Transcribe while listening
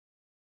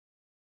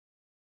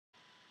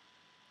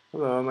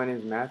Hello, my name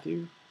is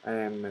Matthew. I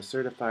am a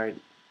certified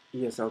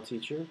ESL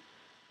teacher.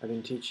 I've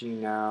been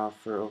teaching now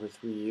for over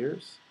 3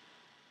 years.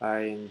 I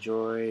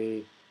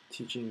enjoy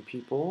teaching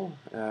people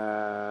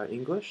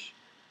English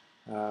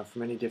for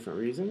many different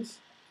reasons.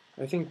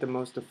 I think the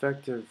most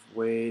effective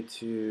way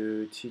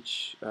to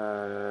teach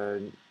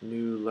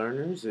new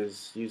learners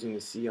is using the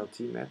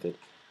CLT method,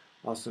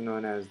 also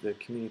known as the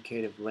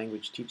Communicative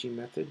Language Teaching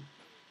Method.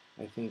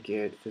 I think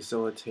it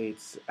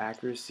facilitates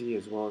accuracy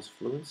as well as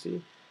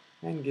fluency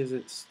and gives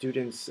its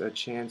students a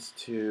chance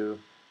to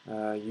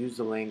use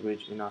the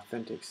language in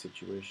authentic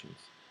situations.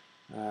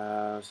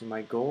 So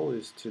my goal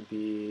is to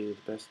be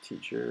the best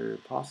teacher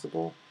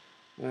possible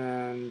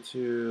and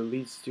to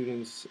lead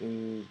students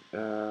in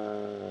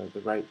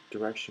the right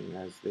direction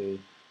as they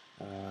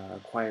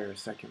acquire a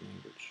second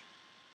language.